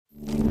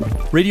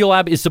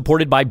Radiolab is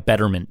supported by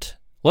Betterment.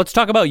 Let's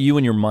talk about you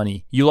and your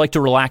money. You like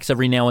to relax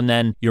every now and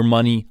then. Your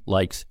money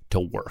likes to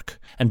work.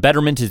 And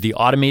Betterment is the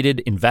automated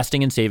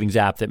investing and savings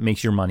app that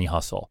makes your money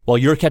hustle. While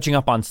you're catching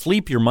up on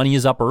sleep, your money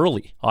is up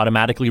early,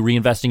 automatically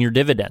reinvesting your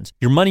dividends.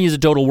 Your money is a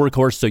total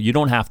workhorse, so you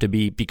don't have to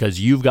be, because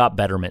you've got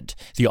Betterment,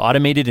 the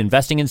automated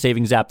investing and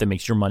savings app that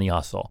makes your money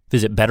hustle.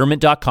 Visit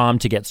Betterment.com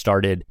to get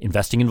started.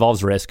 Investing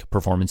involves risk.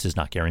 Performance is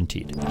not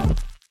guaranteed.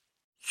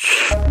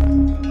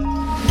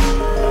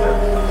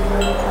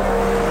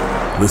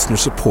 Listener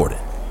supported.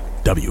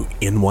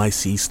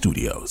 WNYC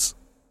Studios.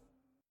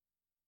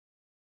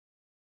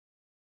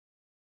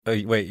 Oh,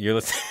 wait, you're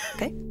listening?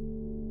 Okay.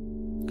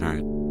 All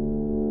right.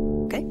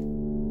 Okay.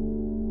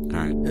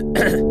 All right.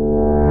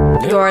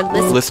 You're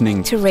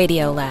Listening to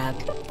Radiolab.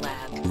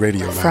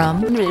 Radio Lab.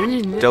 From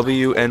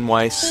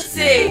WNYC.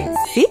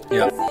 See?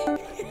 Yeah.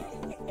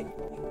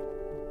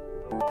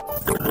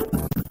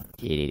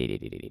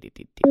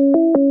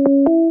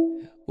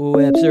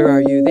 Webster,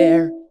 are you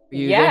there? Are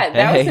you Yeah,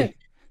 there?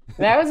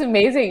 that was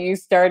amazing. You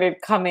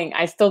started coming.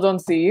 I still don't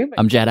see you. But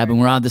I'm Jad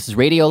Abumrad. This is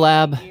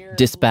Radiolab.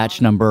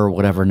 Dispatch number,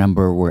 whatever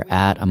number we're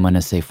at. I'm going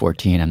to say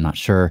 14. I'm not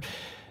sure.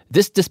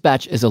 This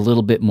dispatch is a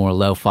little bit more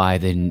lo-fi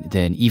than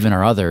even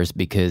our others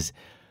because,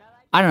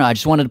 I don't know, I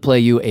just wanted to play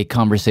you a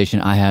conversation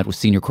I had with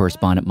senior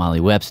correspondent Molly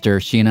Webster.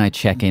 She and I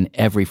check in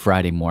every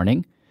Friday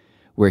morning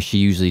where she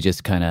usually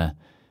just kind of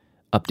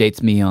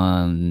updates me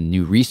on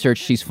new research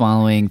she's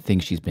following,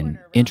 things she's been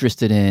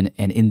interested in.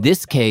 And in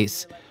this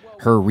case,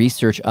 her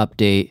research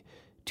update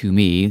to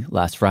me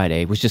last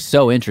Friday was just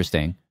so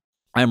interesting.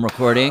 I'm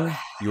recording.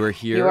 You are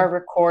here. You are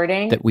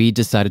recording. That we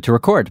decided to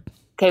record.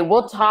 Okay,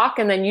 we'll talk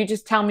and then you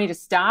just tell me to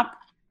stop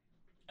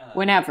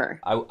whenever.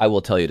 I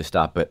will tell you to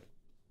stop, but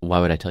why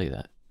would I tell you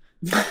that?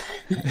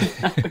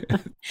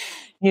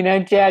 You know,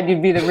 Jad,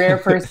 you'd be the rare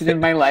person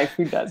in my life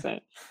who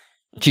doesn't.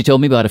 She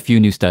told me about a few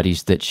new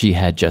studies that she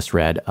had just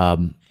read.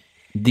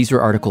 These are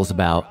articles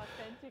about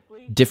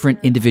different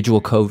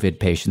individual COVID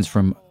patients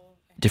from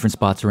different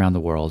spots around the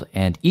world.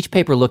 And each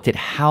paper looked at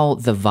how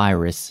the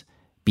virus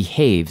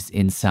behaves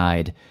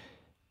inside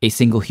a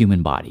single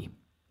human body.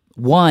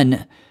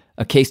 One,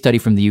 a case study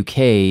from the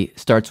UK,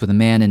 starts with a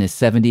man in his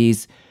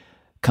 70s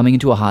coming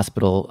into a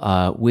hospital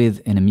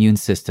with an immune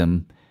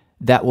system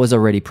that was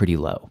already pretty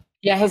low.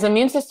 Yeah, his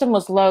immune system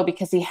was low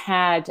because he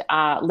had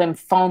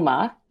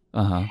lymphoma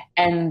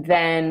and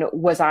then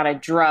was on a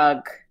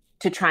drug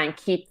to try and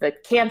keep the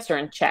cancer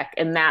in check.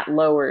 And that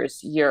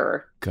lowers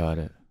your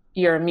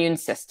immune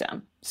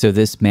system. So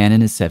this man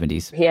in his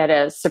 70s. He had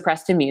a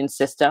suppressed immune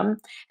system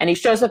and he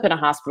shows up in a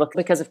hospital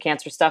because of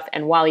cancer stuff.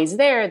 And while he's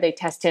there, they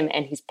test him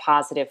and he's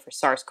positive for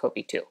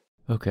SARS-CoV-2.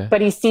 Okay. But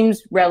he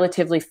seems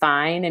relatively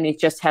fine and he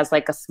just has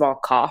like a small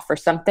cough or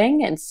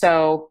something. And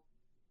so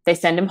they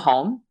send him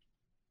home.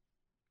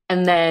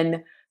 And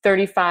then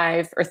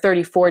 35 or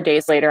 34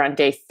 days later, on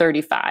day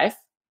 35,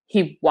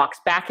 he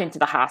walks back into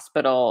the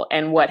hospital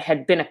and what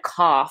had been a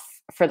cough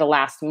for the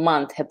last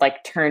month had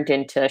like turned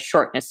into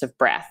shortness of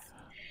breath.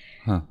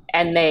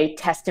 And they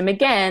test him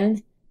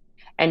again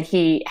and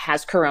he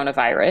has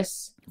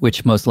coronavirus.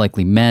 Which most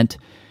likely meant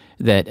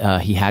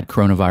that he had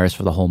coronavirus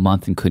for the whole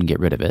month and couldn't get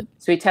rid of it.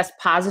 So he tests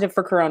positive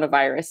for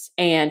coronavirus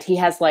and he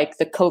has like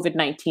the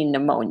COVID-19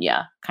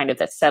 pneumonia kind of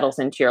that settles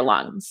into your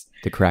lungs.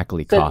 The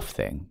crackly cough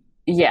thing.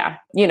 Yeah.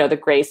 You know, the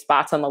gray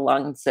spots on the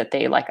lungs that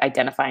they like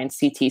identify in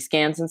CT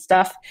scans and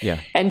stuff. Yeah.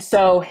 And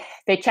so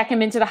they check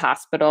him into the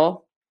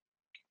hospital.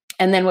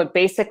 And then what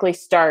basically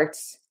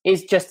starts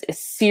is just a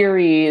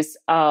series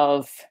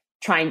of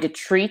trying to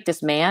treat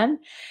this man.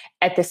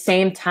 At the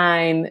same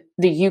time,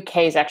 the UK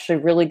is actually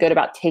really good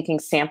about taking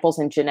samples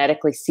and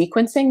genetically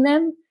sequencing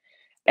them,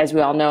 as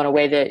we all know, in a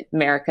way that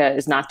America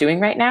is not doing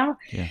right now.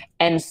 Yeah.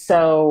 And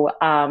so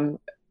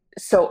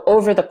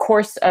over the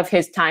course of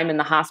his time in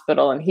the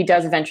hospital, and he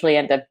does eventually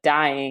end up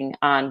dying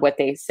on what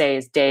they say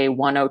is day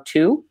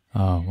 102.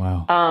 Oh,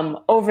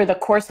 wow. Over the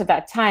course of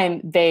that time,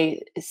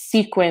 they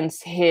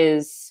sequence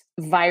his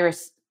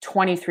virus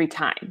 23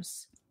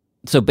 times.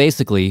 So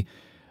basically,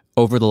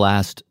 over the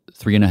last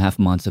 3.5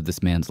 months of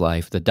this man's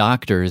life, the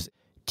doctors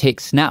take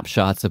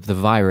snapshots of the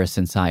virus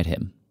inside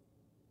him.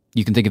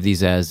 You can think of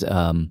these as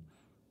a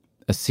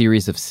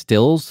series of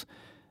stills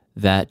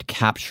that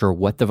capture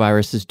what the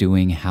virus is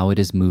doing, how it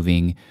is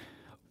moving.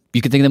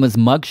 You can think of them as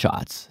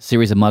mugshots,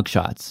 series of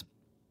mugshots.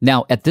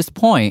 Now, at this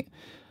point,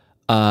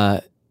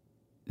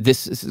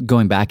 this is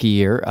going back a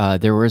year,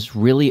 there was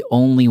really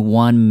only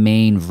one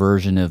main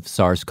version of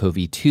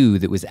SARS-CoV-2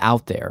 that was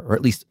out there, or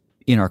at least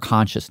in our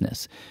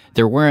consciousness.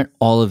 There weren't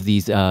all of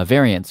these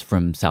variants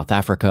from South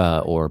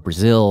Africa or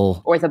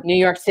Brazil. Or the New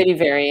York City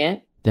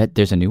variant.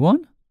 There's a new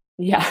one?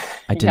 Yeah.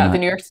 The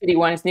New York City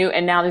one is new,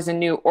 and now there's a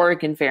new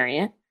Oregon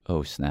variant.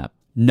 Oh, snap.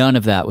 None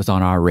of that was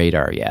on our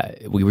radar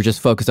yet. We were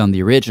just focused on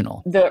the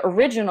original. The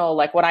original,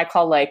 like what I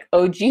call like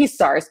OG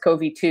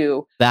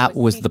SARS-CoV-2. That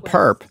was the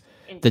perp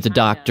that the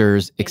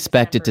doctors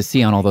expected to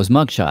see on all those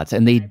mugshots.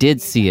 And they did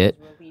see it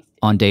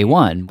on day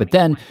one. But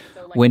then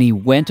when he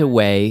went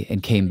away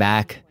and came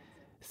back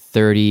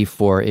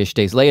 34-ish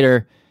days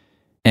later,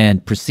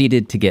 and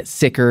proceeded to get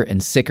sicker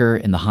and sicker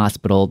in the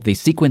hospital. They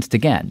sequenced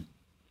again.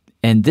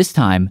 And this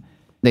time,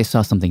 they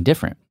saw something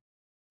different.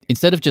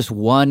 Instead of just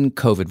one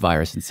COVID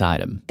virus inside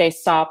him, they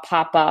saw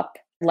pop up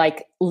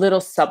like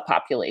little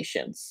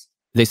subpopulations.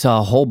 They saw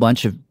a whole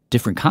bunch of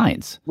different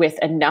kinds. With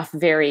enough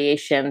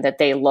variation that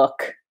they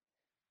look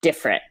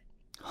different.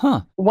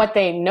 Huh. What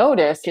they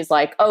noticed is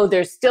like, oh,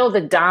 there's still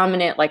the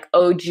dominant like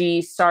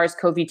OG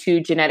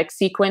SARS-CoV-2 genetic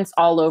sequence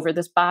all over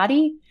this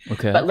body.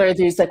 Okay. But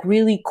there's like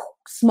really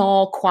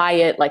small,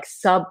 quiet, like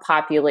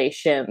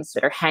subpopulations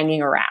that are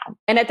hanging around.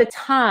 And at the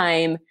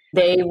time,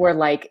 they were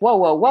like,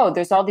 whoa,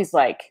 there's all these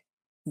like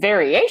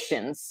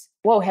variations.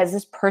 Whoa, has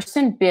this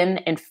person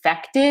been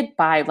infected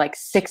by like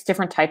 6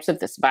 different types of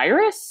this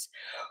virus?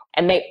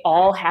 And they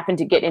all happen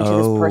to get into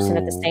this person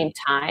at the same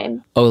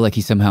time. Oh, like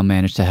he somehow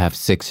managed to have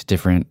 6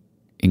 different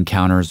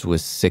encounters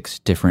with 6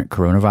 different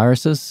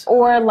coronaviruses?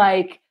 Or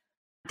like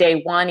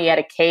day 1, he had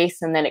a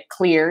case and then it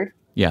cleared.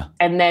 Yeah.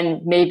 And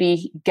then maybe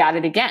he got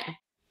it again.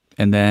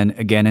 And then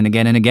again and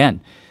again and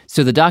again.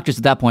 So the doctors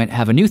at that point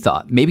have a new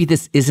thought. Maybe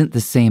this isn't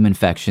the same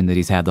infection that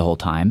he's had the whole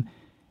time.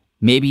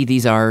 Maybe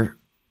these are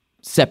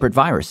separate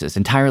viruses,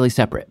 entirely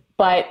separate.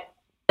 But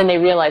then they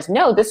realized,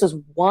 no, this is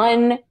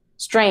one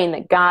strain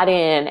that got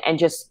in and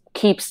just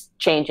keeps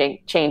changing.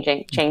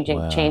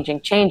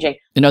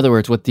 In other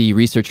words, what the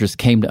researchers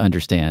came to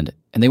understand,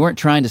 and they weren't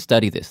trying to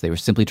study this, they were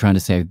simply trying to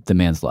save the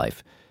man's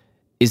life,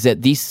 is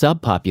that these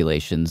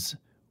subpopulations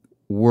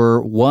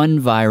were one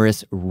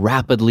virus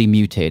rapidly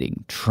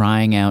mutating,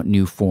 trying out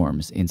new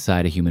forms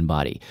inside a human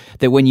body.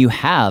 That when you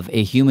have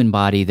a human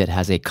body that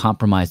has a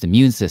compromised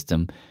immune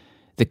system,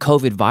 the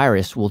COVID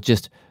virus will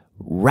just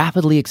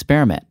rapidly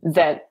experiment.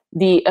 That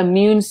the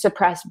immune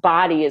suppressed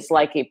body is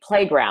like a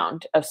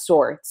playground of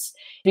sorts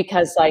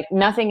because like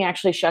nothing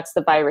actually shuts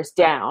the virus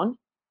down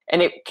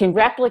and it can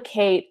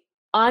replicate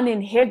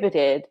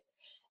uninhibited.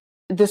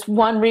 This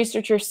one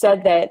researcher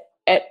said that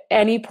at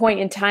any point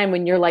in time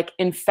when you're like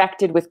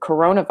infected with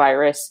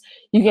coronavirus,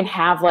 you can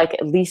have like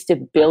at least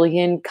 1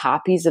 billion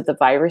copies of the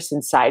virus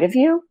inside of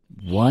you.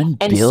 1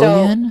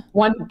 billion? So,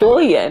 1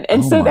 billion.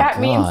 And so that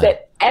God. means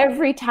that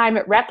every time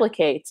it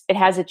replicates, it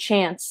has a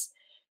chance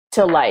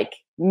to like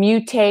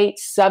mutate,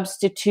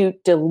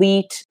 substitute,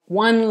 delete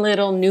one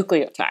little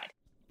nucleotide.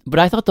 But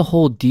I thought the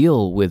whole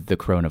deal with the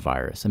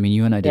coronavirus, I mean,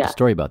 you and I did a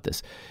story about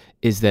this,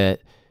 is that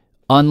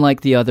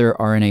unlike the other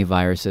RNA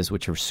viruses,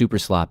 which are super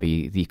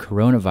sloppy, the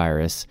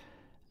coronavirus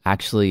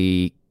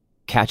actually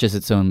catches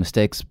its own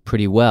mistakes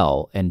pretty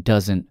well and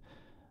doesn't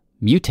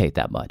mutate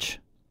that much.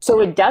 So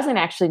it doesn't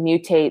actually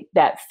mutate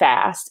that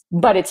fast,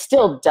 but it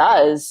still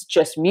does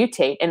just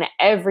mutate. And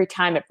every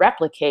time it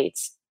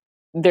replicates,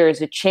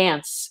 there's a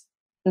chance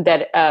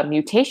that a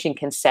mutation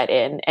can set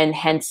in and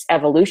hence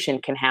evolution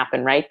can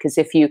happen, right? Because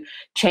if you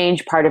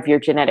change part of your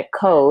genetic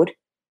code,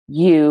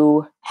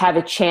 you have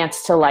a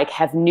chance to like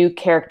have new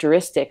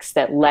characteristics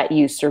that let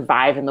you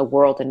survive in the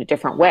world in a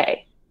different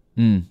way.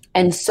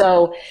 And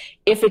so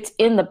if it's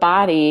in the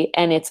body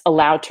and it's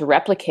allowed to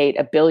replicate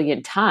 1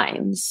 billion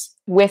times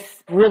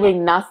with really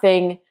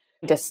nothing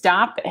to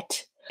stop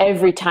it,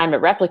 every time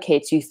it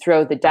replicates, you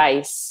throw the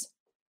dice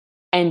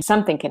and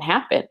something can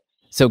happen.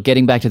 So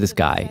getting back to this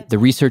guy, the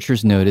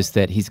researchers noticed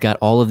that he's got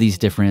all of these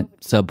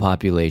different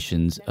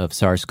subpopulations of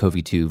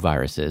SARS-CoV-2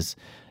 viruses,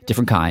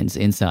 different kinds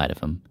inside of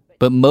him.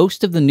 But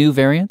most of the new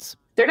variants,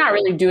 they're not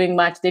really doing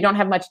much. They don't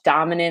have much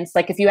dominance.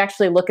 Like if you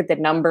actually look at the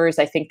numbers,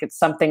 I think it's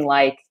something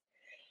like,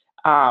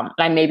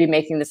 I may be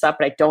making this up,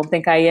 but I don't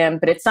think I am,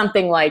 but it's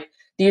something like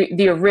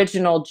the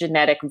original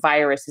genetic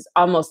virus is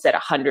almost at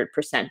 100%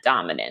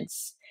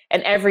 dominance.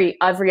 And every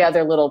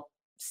other little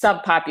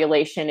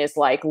subpopulation is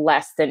like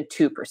less than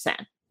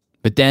 2%.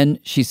 But then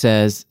she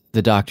says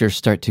the doctors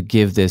start to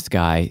give this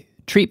guy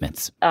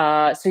treatments.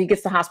 So he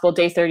gets to the hospital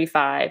day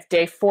 35.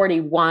 Day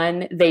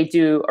 41, they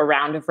do a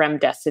round of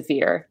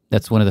remdesivir.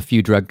 That's one of the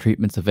few drug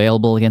treatments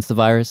available against the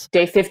virus.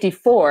 Day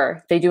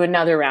 54, they do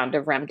another round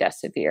of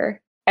remdesivir.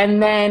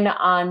 And then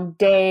on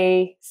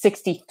day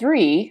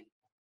 63,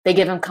 they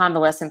give him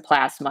convalescent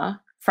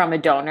plasma from a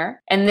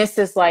donor. And this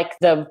is like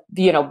the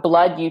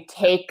blood you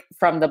take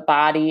from the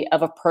body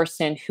of a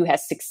person who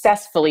has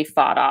successfully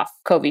fought off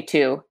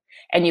COVID-2.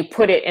 And you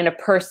put it in a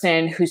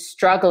person who's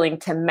struggling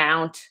to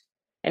mount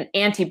an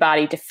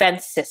antibody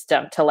defense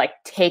system to like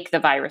take the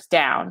virus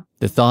down.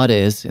 The thought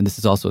is, and this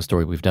is also a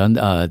story we've done,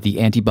 the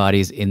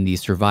antibodies in the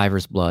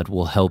survivor's blood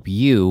will help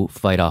you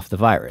fight off the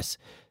virus.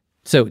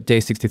 So day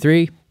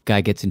 63,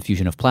 guy gets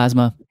infusion of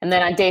plasma. And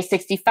then on day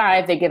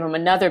 65, they give him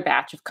another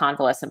batch of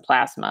convalescent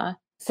plasma.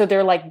 So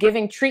they're like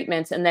giving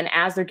treatments. And then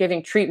as they're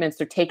giving treatments,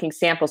 they're taking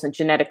samples and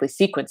genetically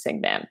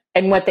sequencing them.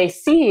 And what they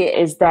see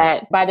is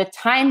that by the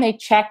time they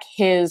check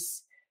his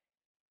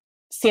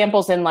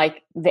samples in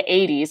like the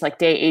 80s, like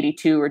day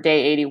 82 or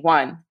day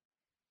 81,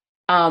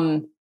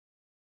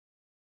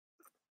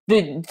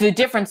 the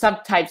different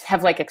subtypes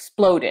have like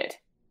exploded.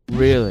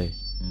 Really?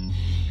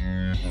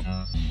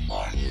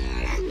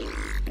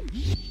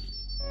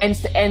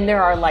 And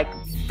there are like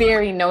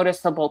very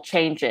noticeable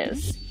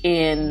changes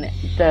in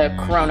the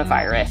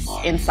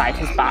coronavirus inside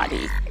his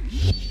body.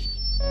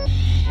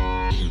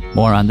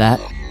 More on that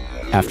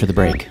after the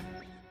break.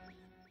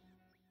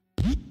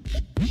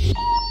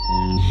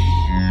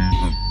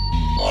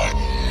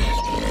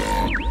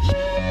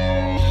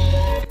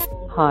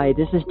 Hi,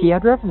 this is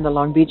Deidre from the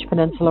Long Beach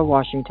Peninsula,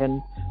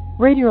 Washington.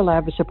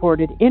 Radiolab is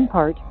supported in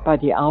part by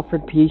the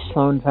Alfred P.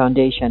 Sloan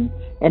Foundation,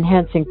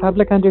 enhancing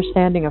public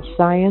understanding of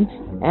science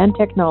and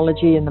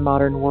technology in the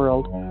modern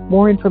world.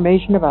 More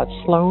information about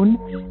Sloan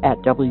at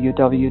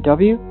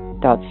www.sloan.org.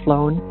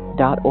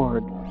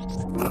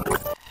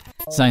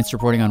 Science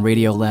reporting on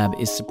Radiolab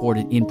is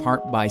supported in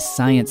part by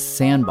Science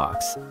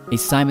Sandbox, a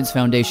Simons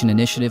Foundation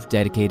initiative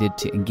dedicated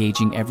to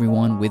engaging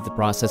everyone with the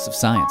process of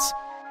science.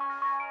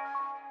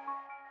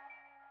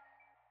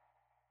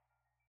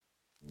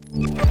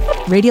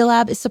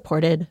 Radiolab is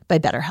supported by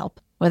BetterHelp.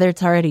 Whether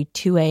it's already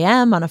 2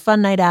 a.m. on a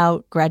fun night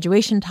out,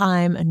 graduation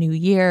time, a new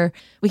year,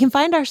 we can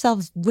find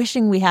ourselves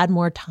wishing we had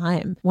more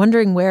time,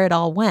 wondering where it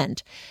all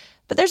went.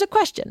 But there's a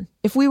question.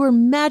 If we were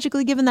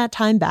magically given that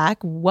time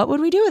back, what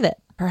would we do with it?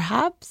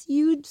 Perhaps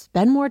you'd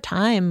spend more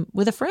time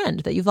with a friend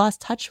that you've lost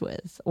touch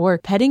with, or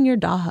petting your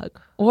dog,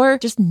 or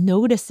just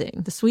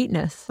noticing the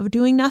sweetness of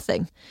doing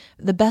nothing.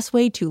 The best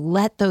way to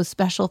let those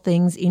special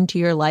things into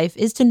your life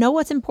is to know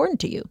what's important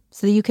to you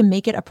so that you can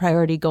make it a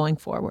priority going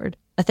forward.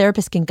 A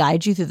therapist can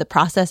guide you through the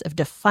process of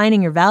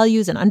defining your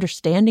values and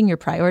understanding your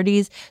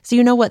priorities so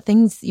you know what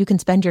things you can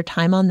spend your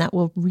time on that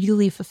will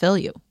really fulfill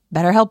you.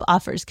 BetterHelp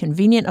offers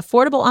convenient,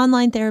 affordable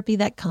online therapy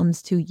that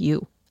comes to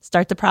you.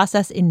 Start the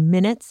process in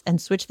minutes and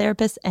switch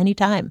therapists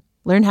anytime.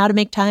 Learn how to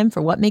make time for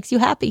what makes you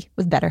happy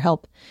with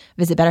BetterHelp.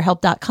 Visit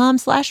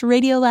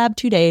BetterHelp.com/Radiolab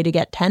today to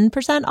get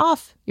 10%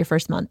 off your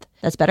first month.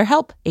 That's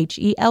BetterHelp,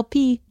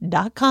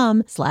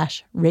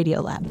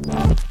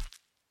 HELP.com/Radiolab.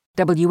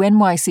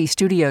 WNYC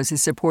Studios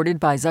is supported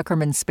by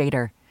Zuckerman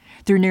Spader.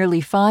 Through nearly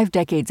 5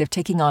 decades of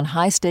taking on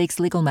high-stakes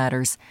legal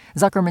matters,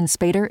 Zuckerman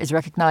Spader is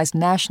recognized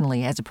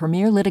nationally as a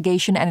premier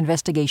litigation and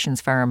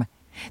investigations firm.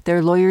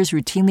 Their lawyers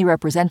routinely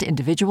represent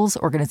individuals,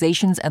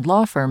 organizations, and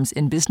law firms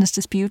in business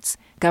disputes,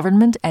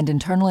 government and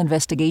internal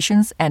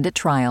investigations, and at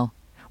trial.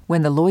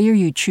 When the lawyer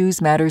you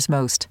choose matters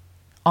most.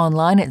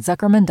 Online at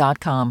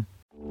Zuckerman.com.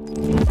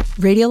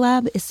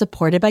 Radiolab is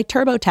supported by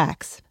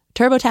TurboTax.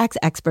 TurboTax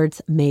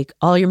experts make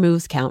all your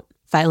moves count,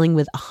 filing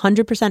with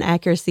 100%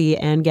 accuracy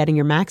and getting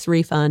your max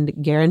refund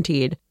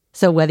guaranteed.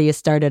 So whether you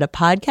started a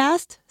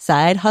podcast,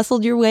 side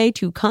hustled your way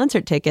to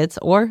concert tickets,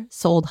 or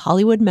sold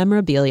Hollywood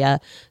memorabilia,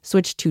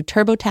 switch to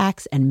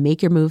TurboTax and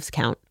make your moves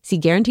count. See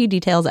guarantee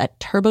details at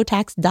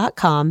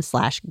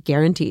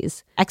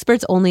turbotax.com/guarantees.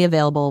 Experts only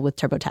available with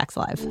TurboTax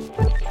Live.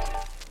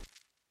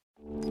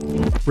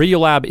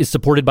 Radiolab is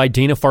supported by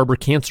Dana-Farber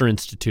Cancer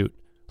Institute.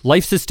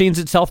 Life sustains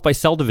itself by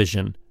cell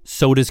division.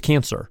 So does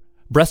cancer.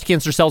 Breast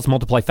cancer cells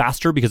multiply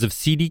faster because of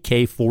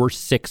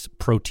CDK4/6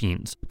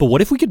 proteins. But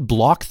what if we could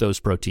block those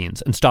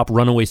proteins and stop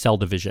runaway cell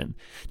division?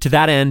 To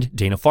that end,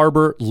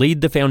 Dana-Farber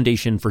laid the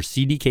foundation for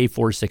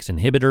CDK4/6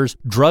 inhibitors,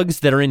 drugs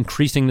that are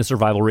increasing the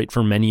survival rate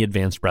for many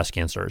advanced breast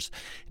cancers.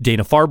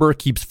 Dana-Farber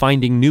keeps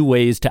finding new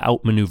ways to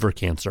outmaneuver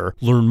cancer.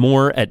 Learn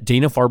more at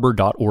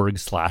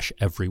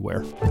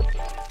danafarber.org/everywhere.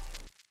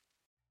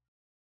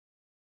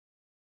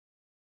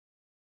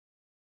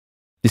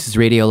 This is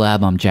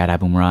Radiolab. I'm Jad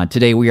Abumrad.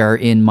 Today we are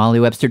in Molly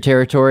Webster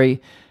territory.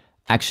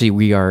 Actually,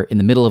 we are in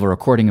the middle of a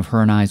recording of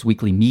her and I's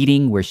weekly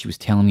meeting where she was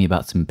telling me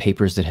about some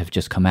papers that have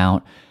just come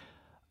out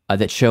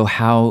that show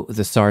how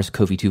the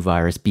SARS-CoV-2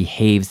 virus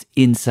behaves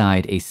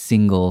inside a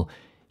single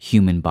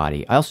human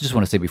body. I also just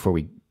want to say before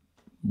we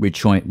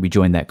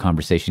rejoin that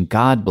conversation,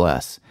 God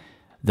bless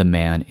the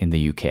man in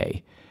the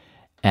UK,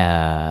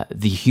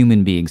 the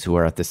human beings who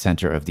are at the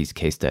center of these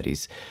case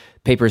studies.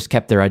 Papers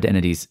kept their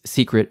identities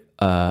secret.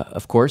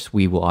 Of course,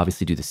 we will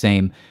obviously do the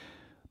same.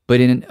 But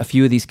in a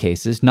few of these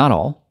cases, not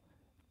all,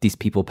 these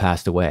people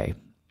passed away.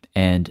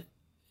 And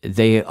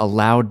they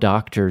allowed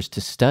doctors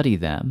to study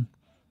them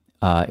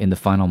in the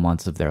final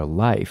months of their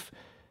life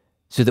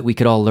so that we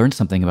could all learn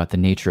something about the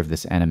nature of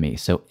this enemy.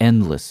 So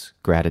endless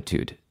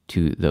gratitude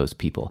to those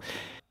people.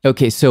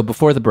 Okay, so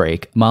before the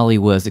break, Molly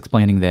was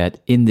explaining that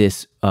in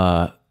this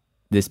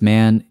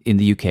man in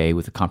the UK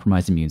with a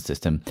compromised immune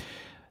system,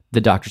 the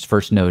doctors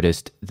first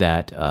noticed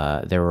that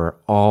there were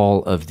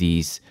all of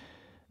these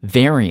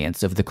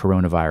variants of the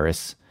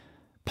coronavirus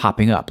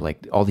popping up,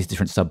 like all these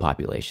different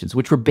subpopulations,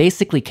 which were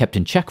basically kept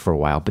in check for a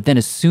while. But then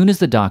as soon as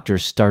the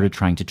doctors started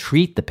trying to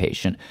treat the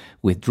patient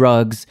with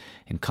drugs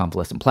and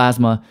convalescent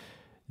plasma,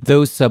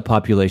 those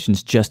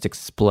subpopulations just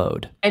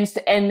explode.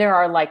 And there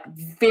are like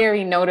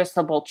very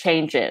noticeable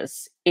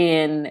changes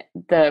in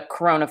the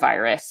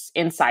coronavirus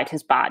inside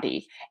his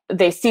body.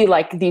 They see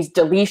like these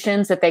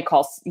deletions that they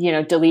call,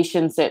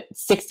 deletions at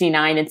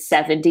 69 and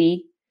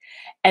 70.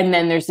 And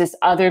then there's this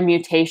other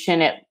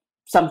mutation at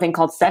something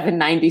called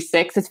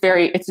 796. It's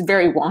very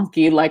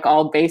wonky, like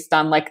all based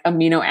on like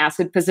amino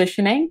acid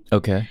positioning.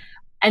 Okay.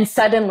 And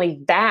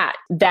suddenly that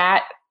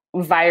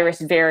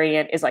virus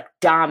variant is like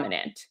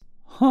dominant.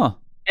 Huh.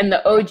 And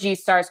the OG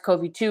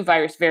SARS-CoV-2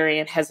 virus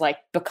variant has like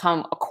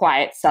become a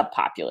quiet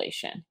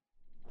subpopulation.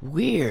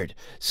 Weird.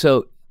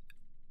 So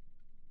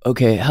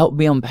Okay, help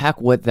me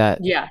unpack what that.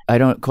 Yeah. I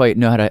don't quite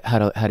know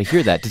how to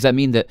hear that. Does that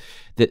mean that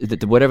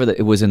whatever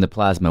it was in the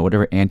plasma,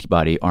 whatever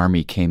antibody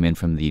army came in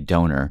from the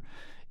donor,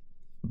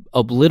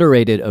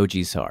 obliterated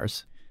OG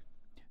SARS,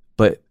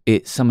 but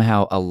it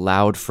somehow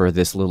allowed for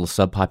this little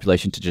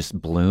subpopulation to just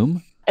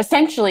bloom?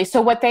 Essentially.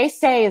 So what they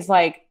say is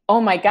like,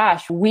 oh my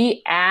gosh,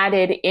 we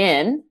added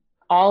in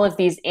all of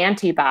these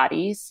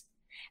antibodies,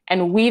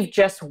 and we've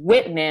just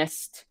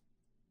witnessed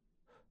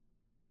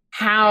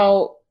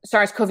how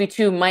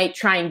SARS-CoV-2 might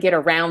try and get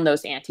around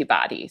those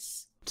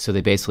antibodies. So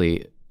they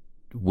basically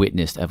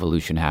witnessed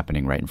evolution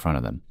happening right in front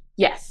of them.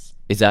 Yes.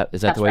 Is that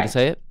That's the way right. to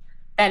say it?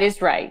 That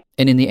is right.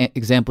 And in the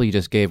example you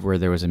just gave where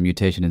there was a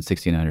mutation in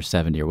 69 or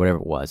 70 or whatever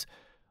it was,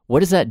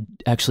 what does that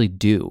actually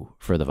do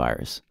for the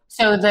virus?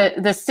 So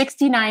the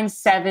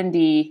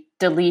 6970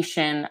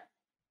 deletion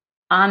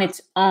on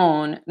its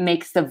own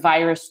makes the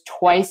virus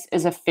twice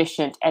as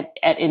efficient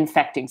at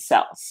infecting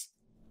cells.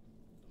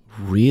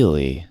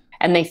 Really?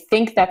 And they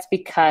think that's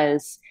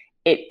because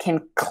it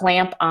can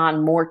clamp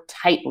on more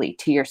tightly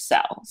to your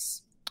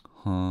cells.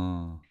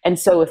 Huh. And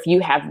so if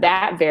you have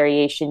that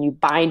variation, you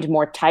bind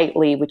more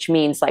tightly, which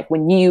means like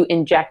when you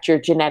inject your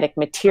genetic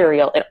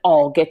material, it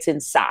all gets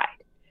inside.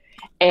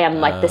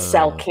 And like the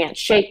cell can't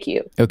shake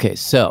you. Okay,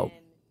 so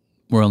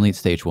we're only at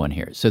stage 1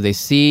 here. So they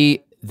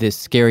see this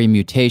scary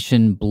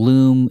mutation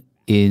bloom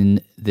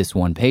in this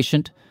one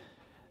patient,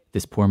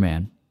 this poor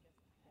man.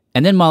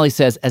 And then Molly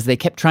says, as they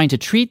kept trying to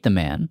treat the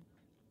man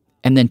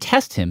and then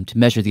test him to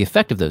measure the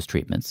effect of those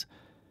treatments,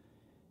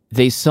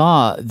 they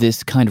saw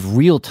this kind of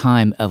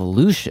real-time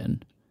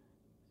evolution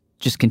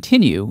just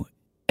continue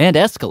and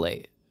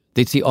escalate.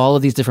 They'd see all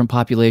of these different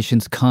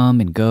populations come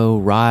and go,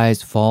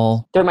 rise,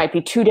 fall. There might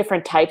be 2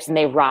 different types and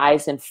they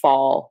rise and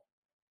fall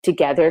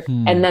together.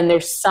 And then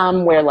there's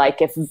some where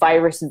like if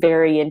virus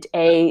variant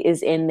A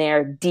is in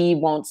there, D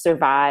won't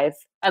survive.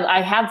 And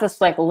I have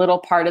this like little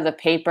part of the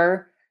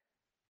paper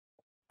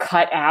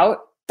cut out.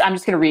 I'm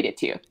just going to read it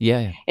to you.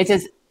 Yeah. It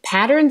says,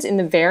 patterns in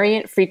the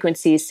variant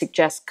frequencies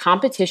suggest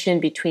competition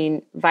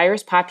between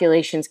virus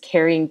populations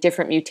carrying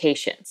different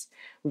mutations.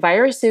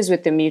 Viruses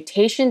with the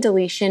mutation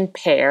deletion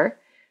pair,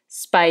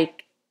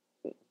 spike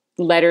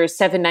letters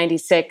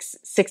 796,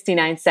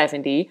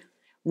 6970,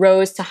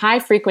 rose to high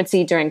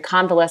frequency during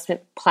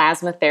convalescent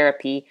plasma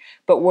therapy,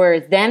 but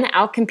were then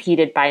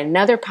outcompeted by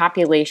another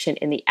population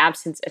in the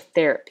absence of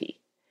therapy.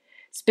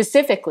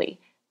 Specifically,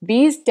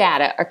 these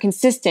data are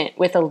consistent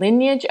with a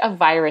lineage of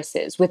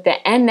viruses with the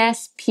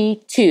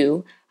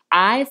NSP2,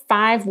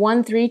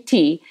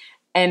 I513T,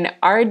 and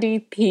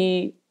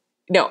RDRP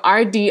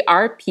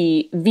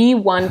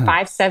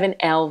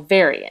V157L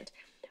variant,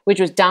 which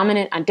was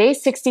dominant on day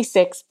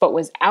 66 but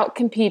was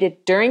outcompeted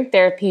during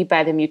therapy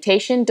by the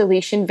mutation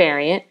deletion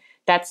variant,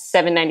 that's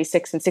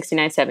 796 and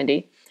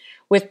 6970.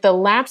 With the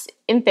lapse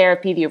in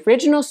therapy, the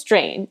original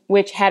strain,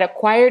 which had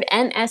acquired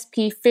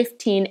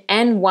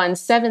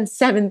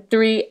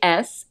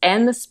NSP15N1773S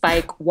and the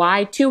spike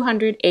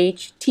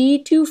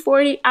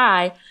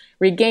Y200HT240I,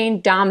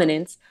 regained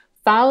dominance,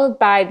 followed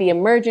by the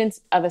emergence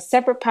of a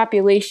separate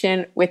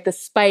population with the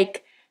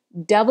spike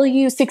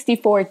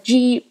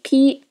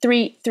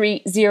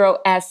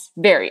W64GP330S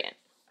variant.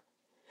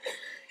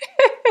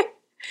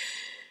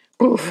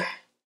 Oof.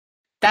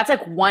 That's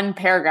like one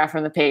paragraph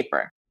from the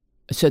paper.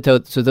 So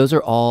those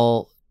are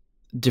all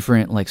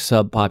different like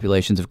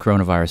subpopulations of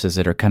coronaviruses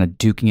that are kind of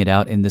duking it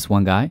out in this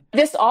one guy?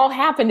 This all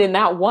happened in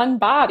that one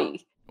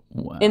body.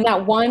 Wow. In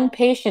that one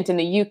patient in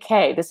the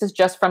UK. This is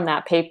just from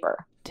that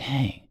paper.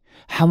 Dang.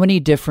 How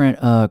many different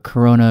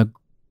corona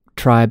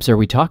tribes are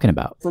we talking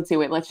about? Let's see.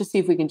 Wait, let's just see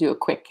if we can do a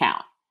quick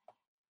count.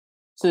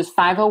 So there's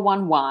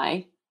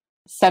 501Y,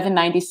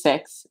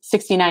 796,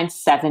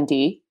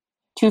 6970,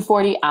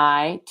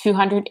 240I,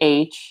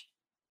 200H,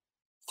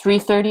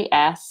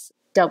 330S,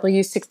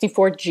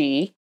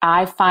 W64G,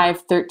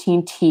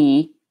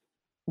 I513T,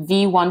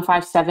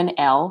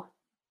 V157L,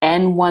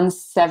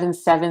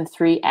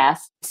 N1773S.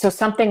 So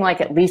something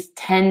like at least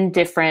 10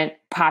 different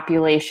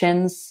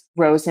populations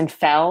rose and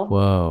fell.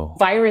 Whoa.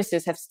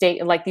 Viruses have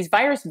stayed, like these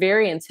virus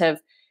variants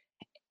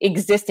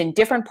exist in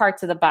different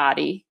parts of the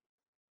body.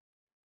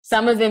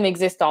 Some of them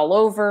exist all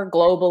over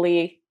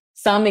globally.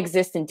 Some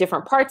exist in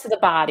different parts of the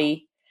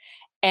body.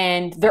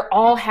 And they're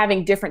all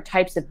having different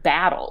types of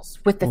battles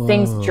with the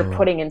things that you're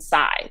putting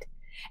inside.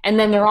 And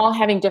then they're all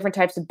having different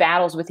types of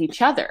battles with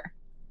each other.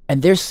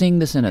 And they're seeing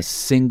this in a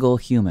single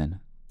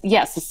human.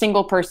 Yes, a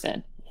single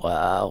person.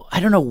 Wow. I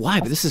don't know why,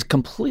 but this is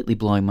completely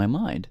blowing my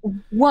mind.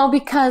 Well,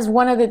 because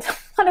one of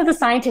the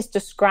scientists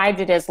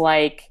described it as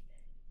like,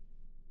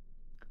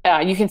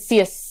 you can see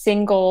a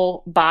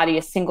single body,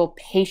 a single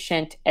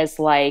patient as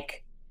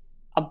like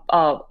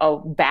a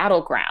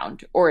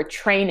battleground or a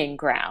training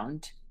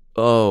ground.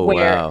 Oh,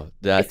 wow.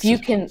 That's if you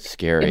can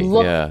scary.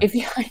 Look, yeah.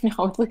 I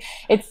know,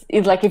 it's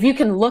like if you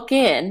can look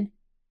in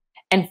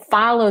and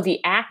follow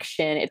the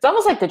action, it's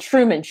almost like the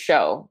Truman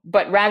Show,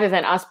 but rather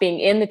than us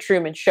being in the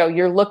Truman Show,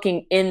 you're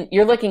looking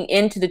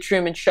into the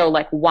Truman Show,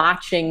 like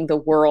watching the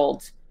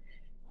world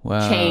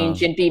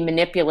change and be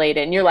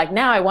manipulated. And you're like,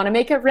 now I want to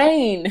make it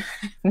rain.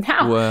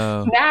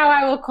 now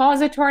I will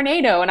cause a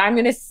tornado, and I'm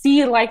going to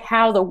see like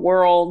how the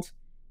world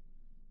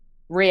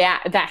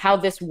how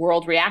this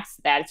world reacts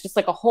to that. It's just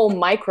like a whole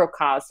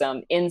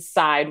microcosm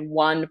inside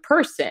one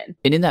person.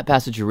 And in that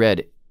passage you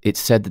read, it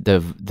said that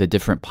the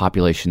different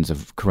populations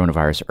of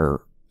coronavirus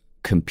are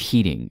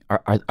competing.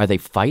 Are they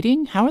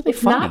fighting? How are they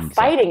fighting? It's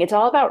not fighting. It's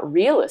all about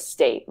real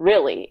estate,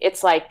 really.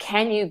 It's like,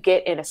 can you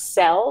get in a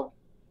cell?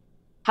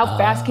 How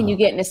fast can you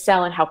get in a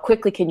cell, and how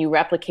quickly can you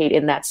replicate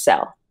in that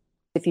cell?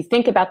 If you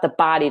think about the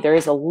body, there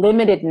is a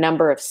limited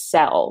number of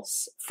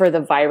cells for the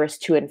virus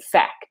to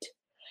infect.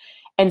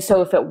 And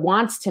so if it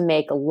wants to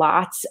make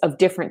lots of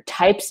different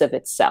types of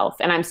itself,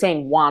 and I'm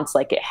saying wants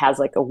like it has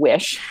like a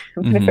wish,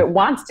 but if it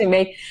wants to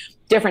make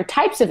different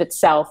types of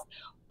itself,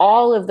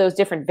 all of those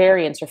different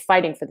variants are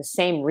fighting for the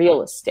same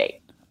real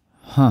estate.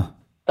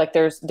 Like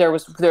there's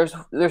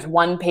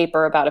one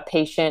paper about a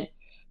patient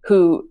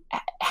who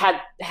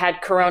had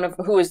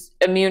who was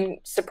immune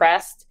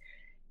suppressed,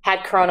 had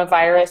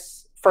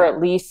coronavirus for at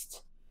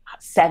least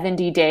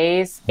 70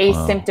 days,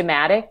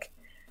 asymptomatic.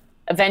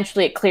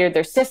 Eventually it cleared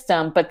their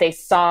system, but they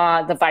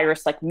saw the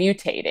virus like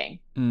mutating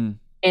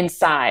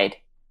inside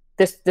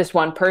this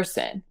one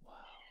person.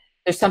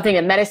 There's something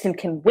that medicine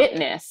can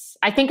witness.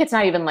 I think it's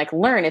not even like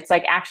learn. It's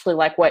like actually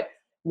like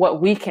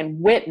what we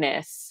can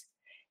witness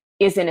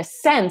is, in a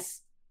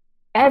sense,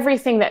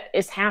 everything that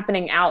is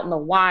happening out in the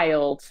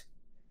wild,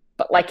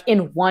 but like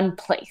in one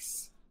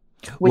place,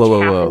 which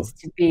happens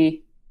to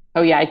be.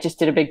 Oh yeah, I just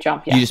did a big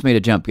jump. Yeah, you just made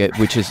a jump,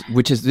 which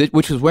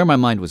was where my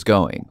mind was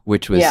going,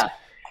 which was. Yeah.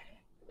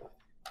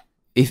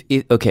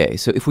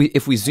 So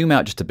if we zoom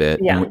out just a bit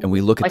and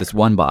we look at this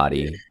one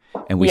body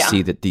and we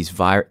see that these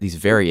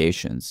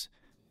variations,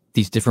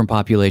 these different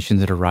populations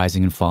that are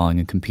rising and falling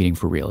and competing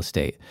for real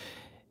estate,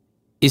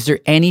 is there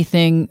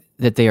anything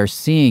that they are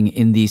seeing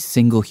in these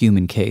single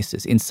human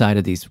cases inside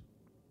of these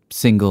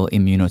single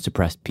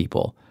immunosuppressed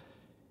people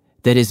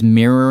that is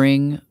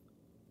mirroring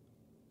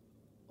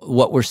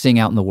what we're seeing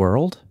out in the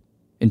world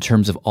in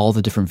terms of all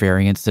the different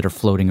variants that are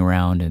floating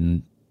around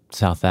in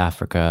South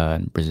Africa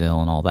and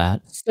Brazil and all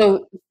that?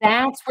 So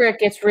that's where it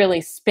gets really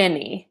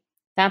spinny.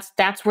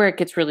 That's where it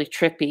gets really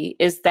trippy,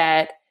 is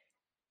that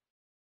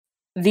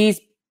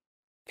these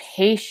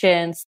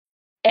patients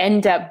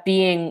end up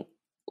being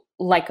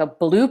like a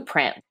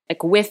blueprint.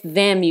 Like with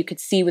them, you could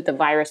see what the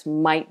virus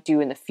might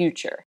do in the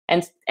future.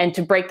 And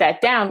to break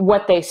that down,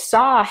 what they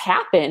saw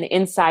happen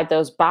inside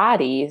those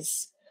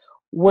bodies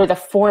were the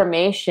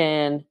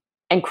formation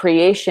and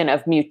creation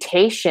of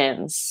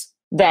mutations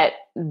that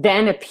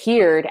then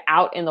appeared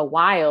out in the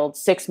wild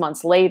 6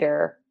 months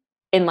later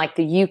in like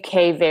the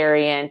UK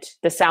variant,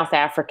 the South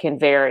African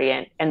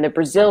variant, and the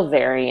Brazil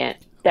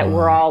variant that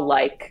we're all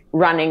like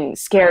running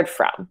scared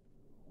from.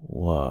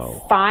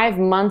 Whoa. 5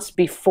 months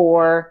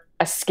before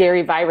a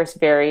scary virus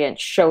variant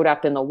showed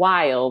up in the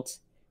wild,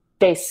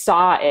 they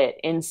saw it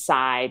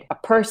inside a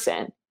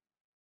person.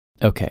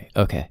 Okay.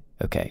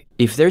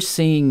 If they're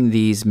seeing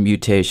these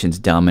mutations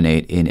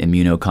dominate in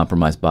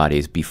immunocompromised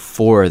bodies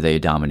before they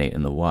dominate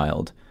in the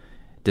wild,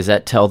 does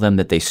that tell them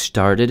that they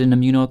started in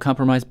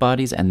immunocompromised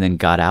bodies and then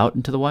got out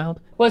into the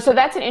wild? Well, so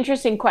that's an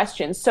interesting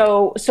question.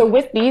 So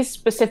with these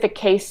specific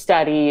case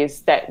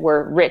studies that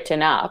were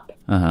written up,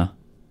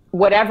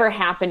 whatever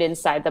happened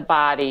inside the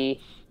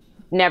body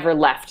never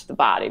left the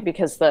body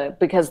because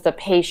the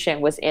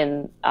patient was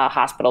in a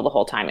hospital the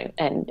whole time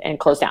and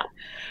closed down.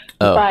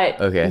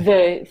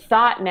 The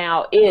thought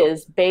now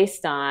is,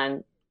 based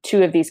on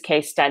 2 of these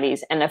case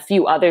studies and a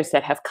few others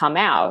that have come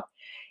out,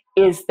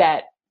 is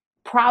that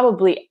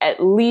probably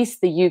at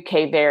least the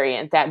UK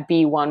variant, that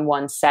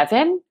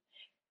B117,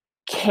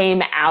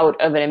 came out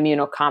of an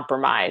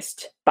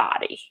immunocompromised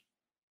body.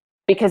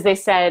 Because they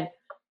said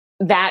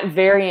that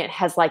variant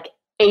has like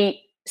 8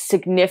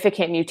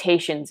 significant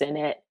mutations in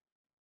it.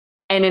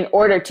 And in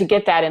order to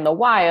get that in the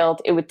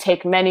wild, it would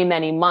take many,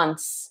 many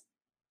months.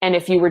 And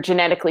if you were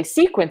genetically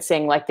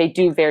sequencing, like they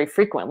do very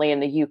frequently in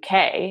the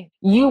UK,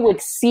 you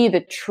would see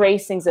the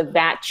tracings of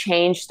that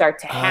change start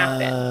to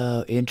happen.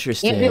 Oh,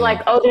 interesting. You'd be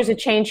like, oh, there's a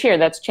change here.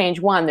 That's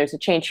change 1. There's a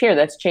change here.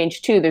 That's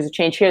change 2. There's a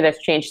change here. That's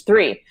change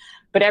 3.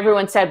 But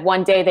everyone said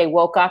one day they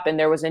woke up and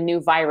there was a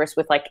new virus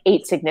with like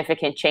 8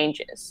 significant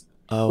changes,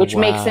 which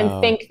makes them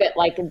think that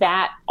like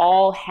that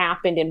all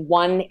happened in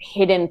one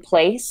hidden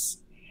place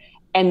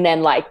and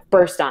then like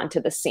burst onto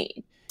the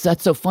scene.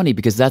 That's so funny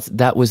because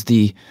that was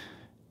the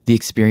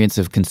experience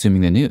of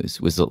consuming the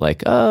news. Was it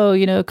like, oh,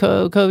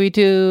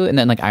 COVID-2? And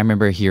then like I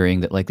remember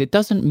hearing that like it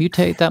doesn't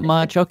mutate that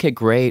much. Okay,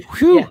 great.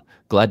 Whew. Yeah.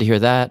 Glad to hear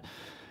that.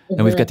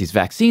 And we've got these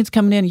vaccines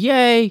coming in.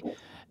 Yay.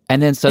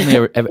 And then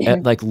suddenly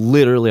like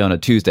literally on a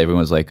Tuesday,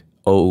 everyone's like,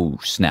 oh,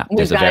 snap.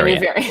 There's a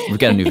variant. We've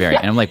got a new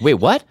variant. And I'm like, wait,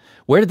 what?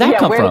 Where did that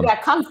come from? Where did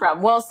that come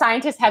from? Well,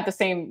 scientists had the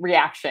same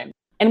reaction.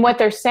 And what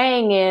they're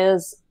saying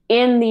is,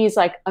 in these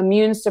like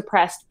immune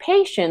suppressed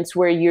patients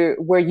where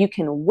you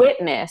can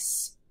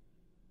witness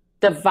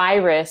the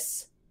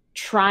virus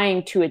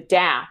trying to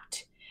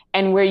adapt,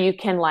 and where you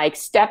can like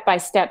step by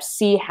step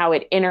see how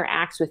it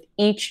interacts with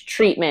each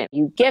treatment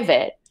you give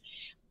it,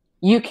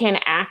 you can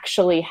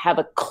actually have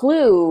a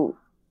clue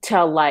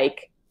to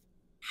like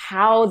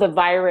how the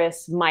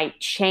virus might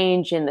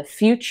change in the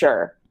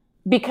future.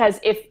 Because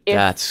if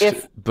that's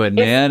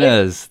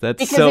bananas.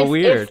 That's so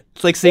weird.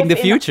 It's like seeing the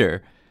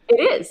future.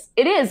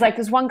 It is. Like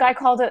this one guy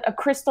called it a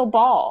crystal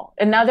ball.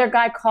 Another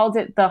guy called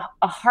it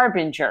a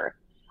harbinger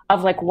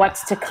of like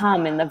what's to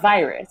come in the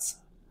virus.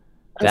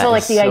 And that so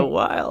like is so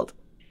wild.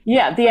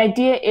 Yeah, the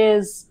idea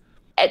is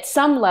at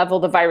some level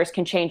the virus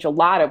can change a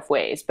lot of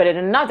ways, but at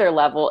another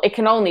level it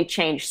can only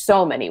change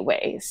so many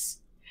ways.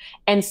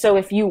 And so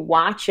if you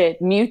watch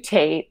it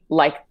mutate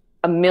like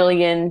 1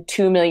 million,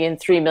 2 million,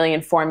 3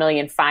 million, 4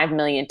 million, 5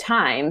 million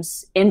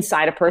times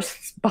inside a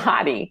person's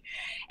body,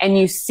 and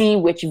you see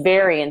which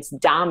variants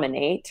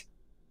dominate,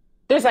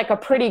 there's like a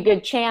pretty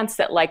good chance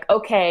that like,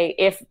 okay,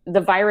 if the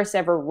virus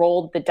ever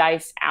rolled the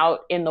dice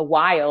out in the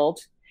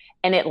wild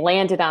and it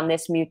landed on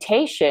this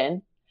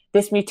mutation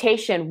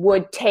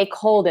would take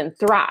hold and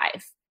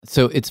thrive.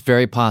 So it's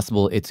very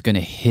possible it's going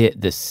to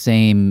hit the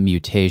same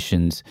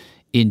mutations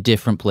in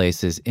different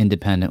places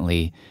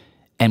independently,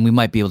 and we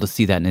might be able to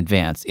see that in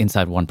advance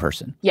inside one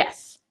person.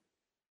 Yes.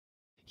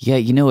 Yeah,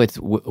 you know, it's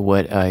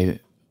what I'm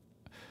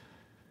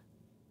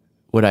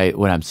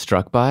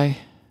struck by.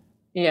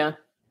 Yeah.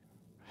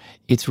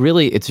 It's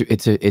really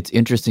it's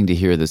interesting to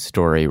hear this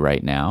story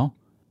right now.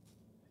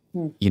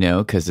 You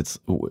know, because it's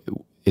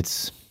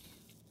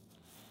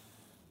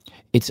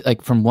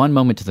like from one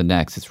moment to the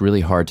next, it's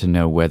really hard to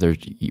know whether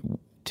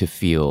to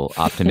feel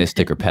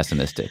optimistic or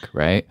pessimistic,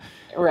 right?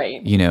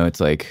 Right. You know, it's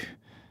like.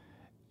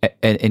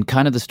 And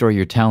kind of the story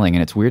you're telling,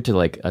 and it's weird to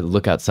like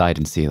look outside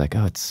and see like,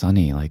 oh, it's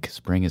sunny, like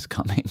spring is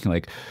coming,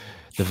 like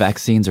the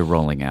vaccines are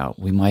rolling out.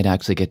 We might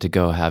actually get to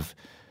go have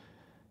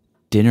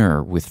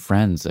dinner with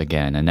friends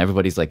again, and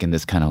everybody's like in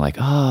this kind of like,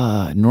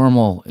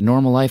 normal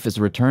life is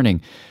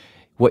returning.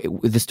 What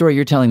the story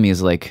you're telling me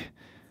is like,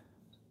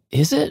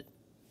 is it?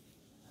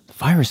 The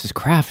virus is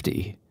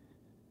crafty,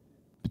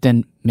 but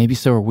then maybe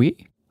so are we.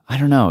 I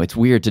don't know. It's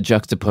weird to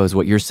juxtapose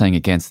what you're saying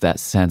against that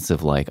sense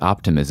of like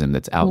optimism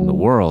that's out in the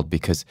world,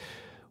 because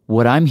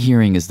what I'm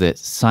hearing is that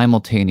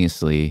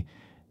simultaneously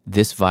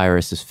this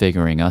virus is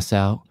figuring us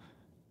out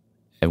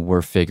and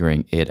we're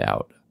figuring it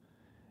out.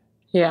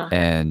 Yeah.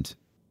 And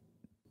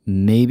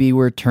maybe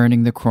we're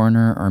turning the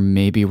corner, or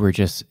maybe we're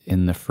just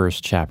in the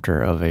first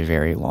chapter of a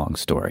very long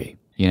story,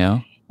 you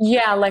know?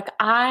 Yeah, like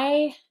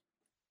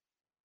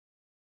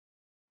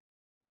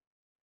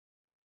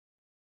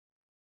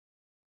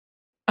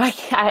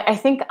I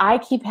think I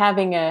keep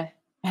having a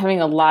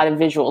lot of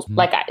visuals.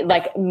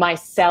 Like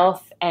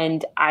myself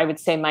and I would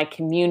say my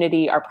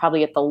community are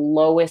probably at the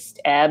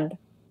lowest ebb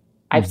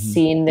I've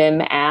seen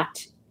them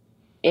at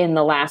in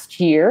the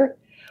last year.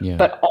 Yeah.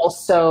 But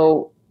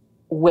also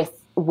with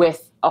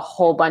a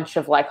whole bunch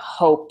of like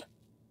hope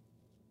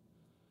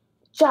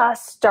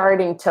just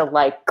starting to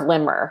like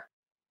glimmer.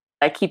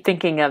 I keep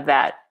thinking of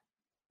that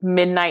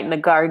Midnight in the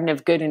Garden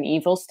of Good and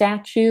Evil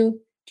statue.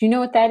 Do you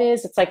know what that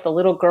is? It's like the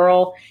little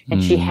girl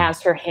and she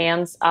has her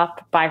hands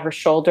up by her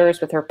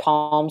shoulders with her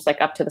palms like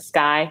up to the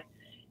sky.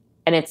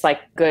 And it's like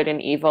good and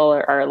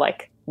evil are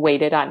like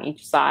weighted on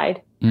each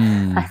side.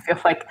 I feel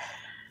like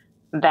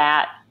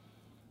that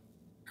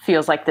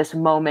feels like this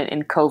moment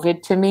in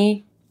COVID to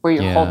me, where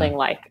you're holding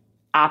like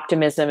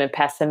optimism and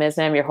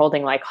pessimism. You're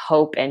holding like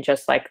hope and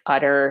just like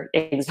utter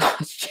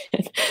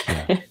exhaustion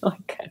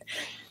like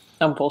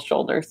on both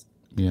shoulders.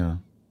 Yeah.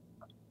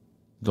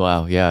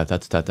 Wow. Yeah,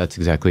 that's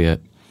exactly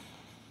it.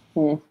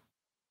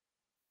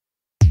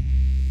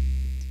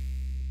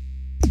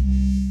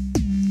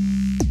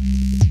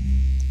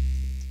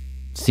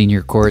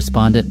 Senior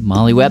correspondent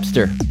Molly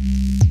Webster.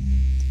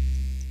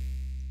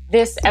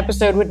 This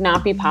episode would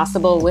not be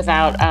possible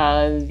without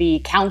the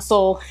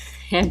counsel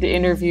and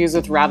interviews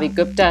with Ravi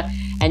Gupta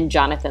and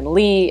Jonathan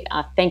Lee.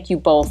 Thank you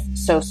both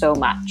so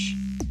much.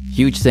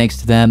 Huge thanks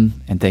to them,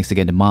 and thanks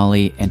again to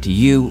Molly and to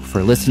you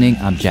for listening.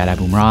 I'm Jad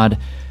Abumrad.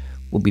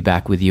 We'll be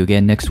back with you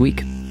again next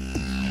week.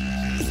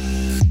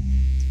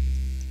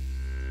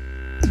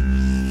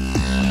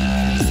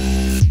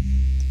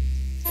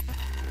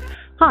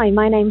 Hi,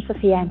 my name's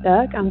Sophia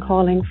Enberg. I'm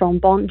calling from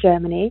Bonn,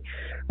 Germany.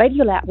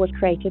 Radiolab was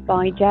created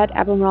by Jad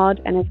Abumrad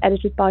and is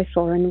edited by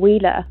Soren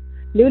Wheeler.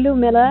 Lulu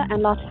Miller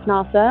and Latif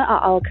Nasser are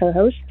our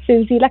co-hosts.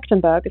 Susie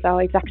Lechtenberg is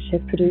our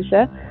executive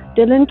producer.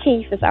 Dylan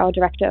Keefe is our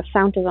director of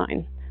sound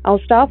design. Our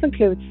staff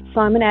includes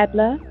Simon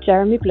Adler,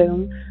 Jeremy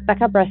Bloom,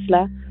 Becca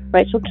Bressler,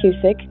 Rachel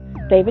Cusick,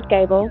 David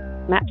Gable,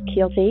 Matt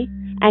Keelty,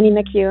 Annie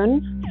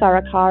McEwen,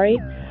 Sarah Kari,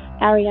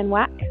 Ariane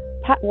Wack,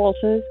 Pat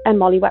Walters, and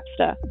Molly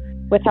Webster,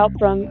 with help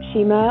from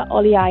Shima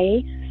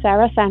Oliai,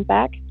 Sarah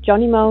Sandbach,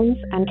 Johnny Mones,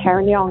 and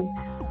Karen Young.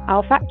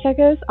 Our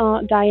fact-checkers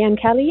are Diane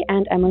Kelly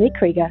and Emily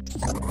Krieger.